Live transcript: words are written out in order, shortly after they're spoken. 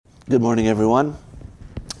Good morning, everyone.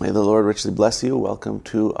 May the Lord richly bless you. Welcome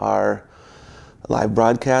to our live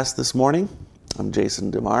broadcast this morning. I'm Jason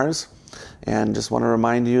DeMars, and just want to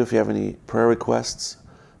remind you, if you have any prayer requests,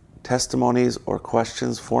 testimonies, or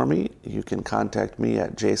questions for me, you can contact me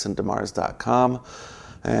at jasondemars.com.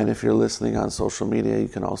 And if you're listening on social media, you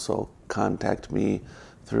can also contact me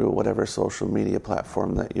through whatever social media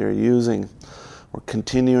platform that you're using. We're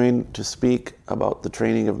continuing to speak about the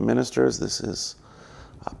training of ministers. This is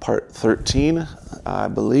part 13, I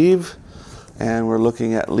believe, and we're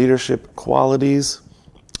looking at leadership qualities,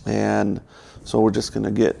 and so we're just going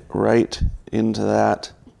to get right into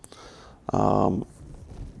that. A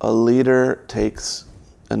leader takes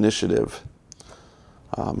initiative.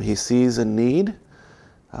 He sees a need,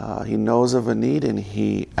 he knows of a need, and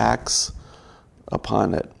he acts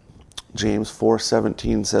upon it. James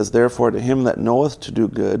 4:17 says, "Therefore to him that knoweth to do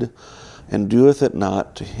good, and doeth it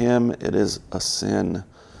not, to him it is a sin."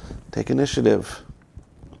 Take initiative.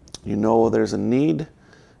 You know there's a need.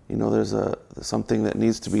 You know there's something that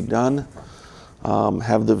needs to be done.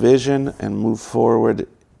 Have the vision and move forward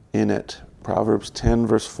in it. Proverbs 10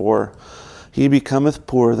 verse 4. "He becometh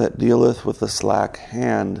poor that dealeth with a slack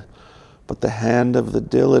hand, but the hand of the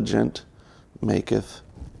diligent maketh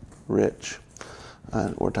rich."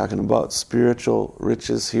 And we're talking about spiritual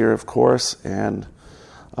riches here, of course, and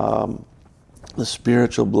the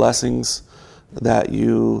spiritual blessings that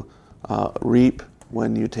you reap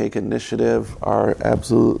when you take initiative are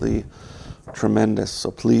absolutely tremendous.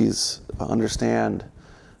 So please understand,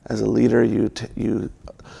 as a leader, you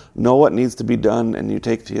know what needs to be done, and you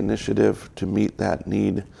take the initiative to meet that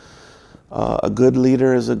need. A good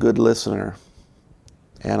leader is a good listener,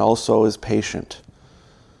 and also is patient.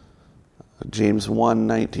 James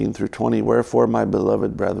 1:19 through 20, "Wherefore, my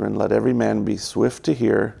beloved brethren, let every man be swift to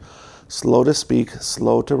hear, slow to speak,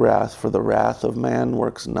 slow to wrath, for the wrath of man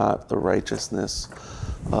works not the righteousness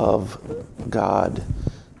of God."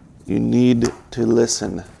 You need to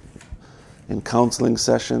listen. In counseling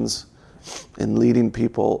sessions, in leading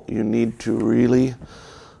people, you need to really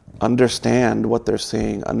understand what they're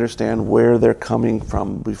saying, understand where they're coming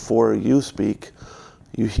from before you speak.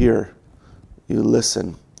 You hear, you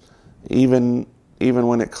listen. Even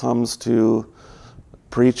when it comes to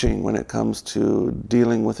preaching, when it comes to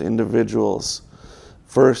dealing with individuals,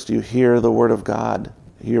 first you hear the Word of God,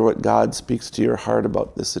 hear what God speaks to your heart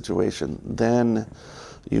about this situation, then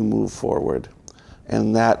you move forward.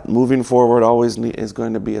 And that moving forward always is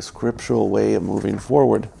going to be a scriptural way of moving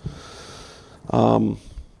forward. A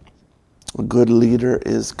good leader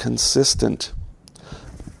is consistent.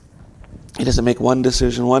 He doesn't make one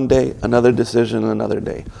decision one day, another decision another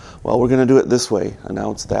day. Well, we're going to do it this way,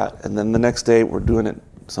 announce that, and then the next day we're doing it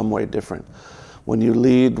some way different. When you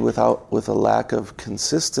lead with a lack of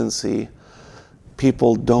consistency,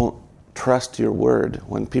 people don't trust your word.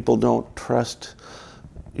 When people don't trust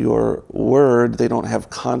your word, they don't have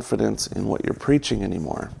confidence in what you're preaching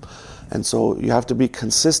anymore. And so you have to be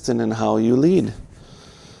consistent in how you lead.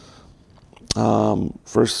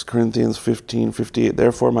 1 Corinthians 15:58,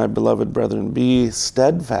 "Therefore, my beloved brethren, be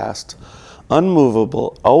steadfast,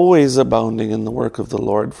 unmovable, always abounding in the work of the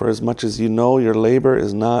Lord, for as much as you know your labor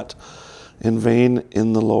is not in vain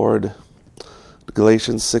in the Lord."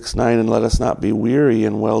 Galatians 6:9, "And let us not be weary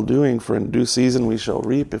in well-doing, for in due season we shall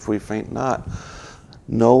reap if we faint not."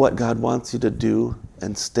 Know what God wants you to do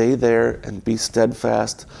and stay there and be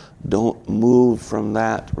steadfast. Don't move from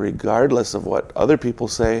that, regardless of what other people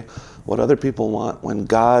say, what other people want. When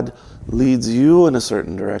God leads you in a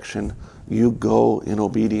certain direction, you go in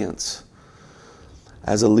obedience.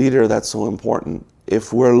 As a leader, that's so important.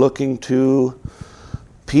 If we're looking to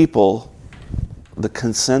people, the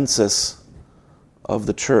consensus of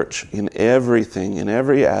the church in everything, in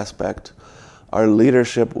every aspect, our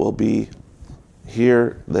leadership will be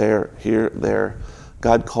here, there.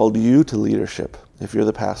 God called you to leadership if you're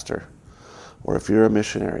the pastor or if you're a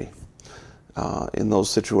missionary in those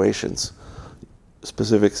situations,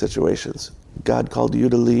 specific situations. God called you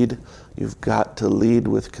to lead. You've got to lead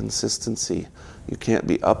with consistency. You can't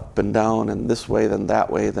be up and down and this way, then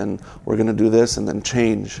that way, then we're going to do this and then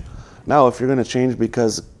change. Now, if you're going to change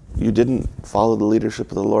because you didn't follow the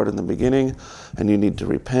leadership of the Lord in the beginning and you need to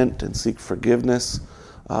repent and seek forgiveness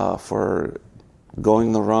for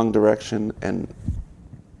going the wrong direction and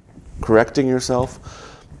correcting yourself,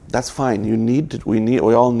 that's fine. We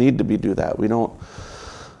all need to do that. We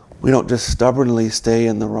don't just stubbornly stay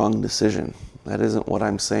in the wrong decision. That isn't what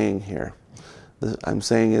I'm saying here. I'm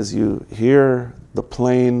saying is you hear the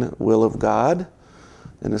plain will of God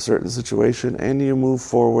in a certain situation and you move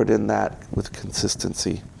forward in that with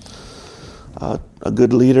consistency. A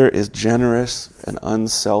good leader is generous and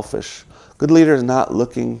unselfish. A good leader is not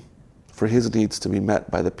looking for his needs to be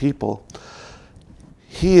met by the people.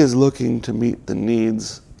 He is looking to meet the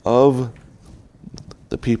needs of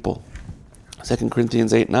the people. 2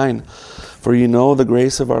 Corinthians 8:9. For you know the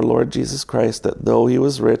grace of our Lord Jesus Christ, that though he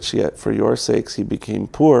was rich, yet for your sakes he became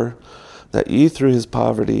poor, that ye through his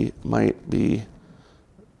poverty might be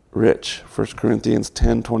rich. 1 Corinthians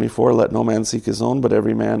 10:24. Let no man seek his own, but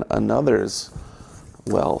every man another's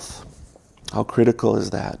wealth. How critical is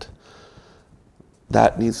that?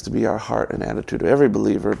 That needs to be our heart and attitude of every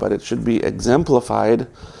believer, but it should be exemplified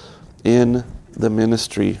in the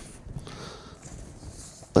ministry.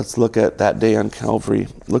 Let's look at that day on Calvary.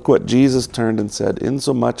 Look what Jesus turned and said,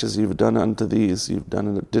 insomuch as you've done unto these,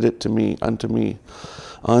 did it to me, unto me.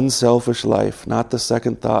 Unselfish life, not the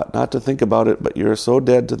second thought, not to think about it, but you're so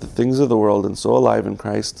dead to the things of the world and so alive in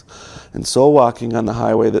Christ and so walking on the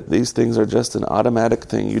highway that these things are just an automatic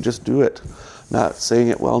thing. You just do it. Not saying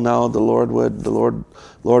it, well, now would the Lord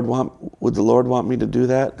want me to do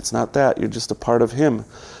that? It's not that. You're just a part of him.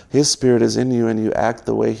 His Spirit is in you and you act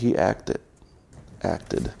the way he acted.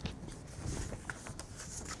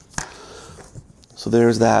 So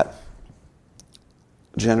there's that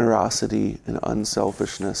generosity and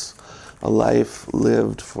unselfishness, a life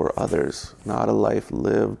lived for others, not a life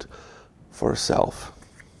lived for self.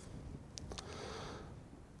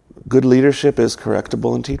 Good leadership is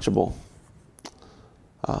correctable and teachable.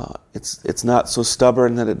 It's not so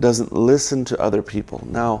stubborn that it doesn't listen to other people.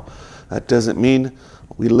 Now, that doesn't mean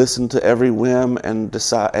we listen to every whim and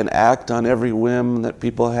decide and act on every whim that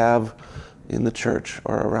people have in the church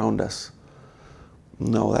or around us.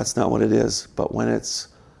 No, that's not what it is. But when it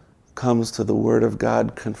comes to the Word of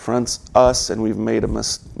God, confronts us, and we've made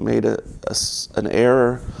an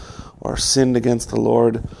error or sinned against the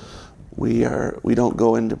Lord, we don't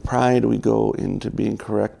go into pride. We go into being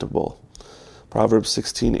correctable. Proverbs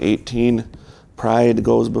 16:18, pride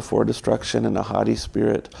goes before destruction, and a haughty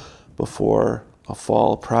spirit before a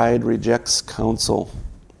fall. Pride rejects counsel.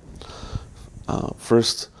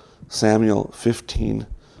 1 Samuel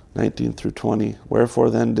 15:19 through 20. Wherefore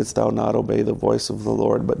then didst thou not obey the voice of the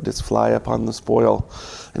Lord, but didst fly upon the spoil,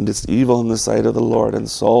 and didst evil in the sight of the Lord? And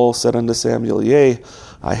Saul said unto Samuel, Yea,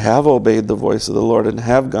 I have obeyed the voice of the Lord, and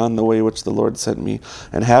have gone the way which the Lord sent me,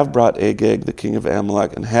 and have brought Agag the king of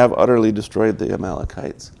Amalek, and have utterly destroyed the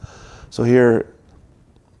Amalekites. So here,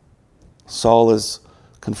 Saul is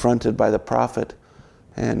confronted by the prophet,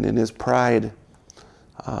 and in his pride,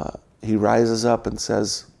 he rises up and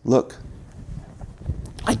says, look,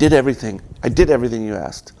 I did everything you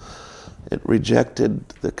asked. It rejected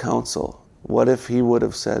the counsel. What if he would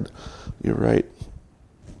have said, you're right,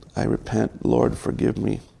 I repent, Lord, forgive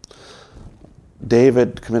me.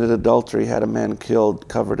 David committed adultery, had a man killed,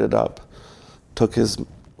 covered it up, took his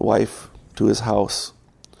wife to his house.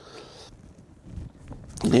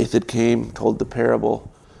 Nathan came, told the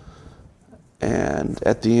parable, and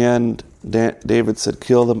at the end, David said,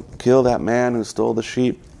 kill that man who stole the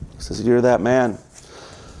sheep. He says, you're that man.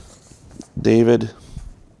 David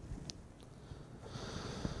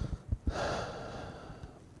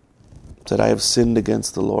said, I have sinned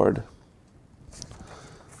against the Lord.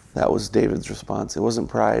 That was David's response. It wasn't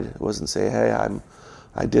pride. It wasn't say, hey,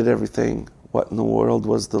 I did everything. What in the world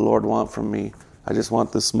was the Lord want from me? I just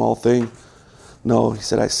want this small thing. No, he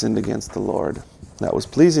said, I sinned against the Lord. That was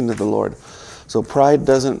pleasing to the Lord. So pride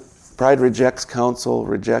rejects counsel,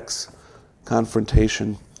 rejects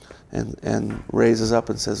confrontation, and raises up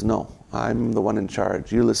and says, no, I'm the one in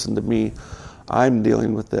charge. You listen to me. I'm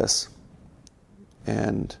dealing with this.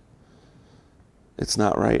 And it's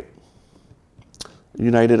not right.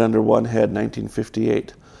 United under one head,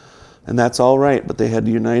 1958. And that's all right, but they had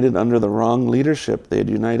united under the wrong leadership. They had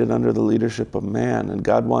united under the leadership of man, and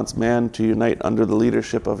God wants man to unite under the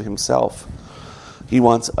leadership of himself. He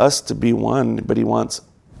wants us to be one, but he wants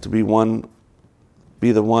to be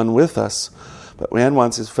the one with us. But man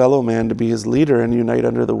wants his fellow man to be his leader and unite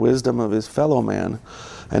under the wisdom of his fellow man.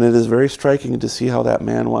 And it is very striking to see how that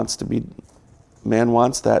man wants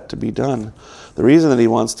that to be done. The reason that he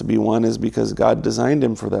wants to be one is because God designed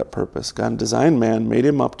him for that purpose. God designed man, made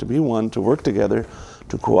him up to be one, to work together,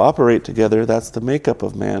 to cooperate together. That's the makeup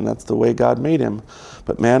of man. That's the way God made him.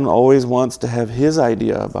 But man always wants to have his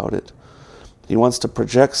idea about it. He wants to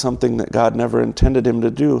project something that God never intended him to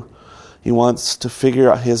do. He wants to figure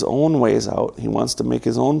out his own ways out. He wants to make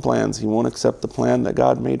his own plans. He won't accept the plan that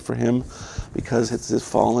God made for him because it's his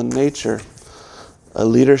fallen nature. A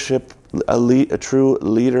true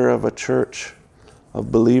leader of a church,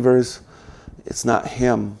 of believers, it's not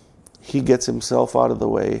him. He gets himself out of the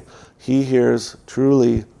way. He hears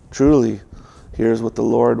truly hears what the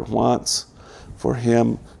Lord wants for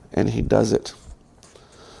him, and he does it.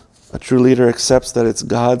 A true leader accepts that it's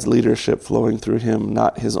God's leadership flowing through him,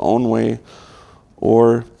 not his own way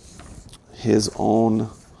or his own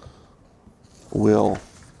will.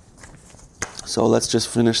 So let's just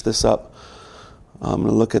finish this up. I'm going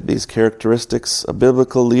to look at these characteristics. A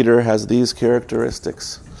biblical leader has these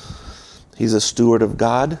characteristics. He's a steward of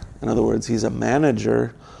God. In other words, he's a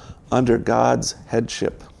manager under God's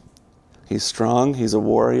headship. He's strong. He's a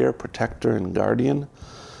warrior, protector, and guardian.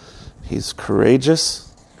 He's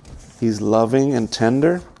courageous. He's loving and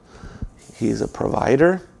tender. He's a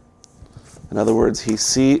provider. In other words,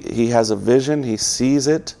 he has a vision. He sees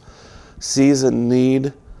it, sees a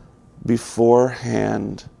need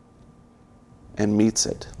beforehand, and meets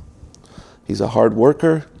it. He's a hard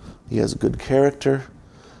worker. He has good character.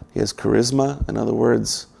 He has charisma. In other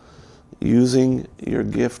words, using your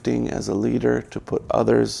gifting as a leader to put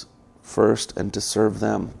others first and to serve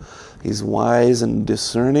them. He's wise and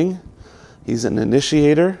discerning. He's an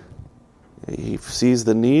initiator. He sees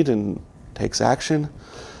the need and takes action.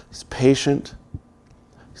 He's patient.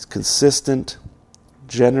 He's consistent,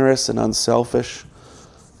 generous and unselfish.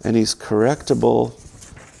 And he's correctable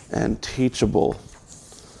and teachable.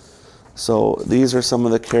 So these are some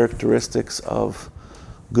of the characteristics of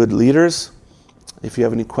good leaders. If you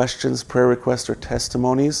have any questions, prayer requests, or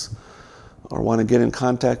testimonies, or want to get in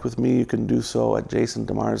contact with me, you can do so at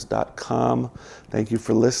jasondemars.com. Thank you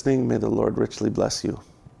for listening. May the Lord richly bless you.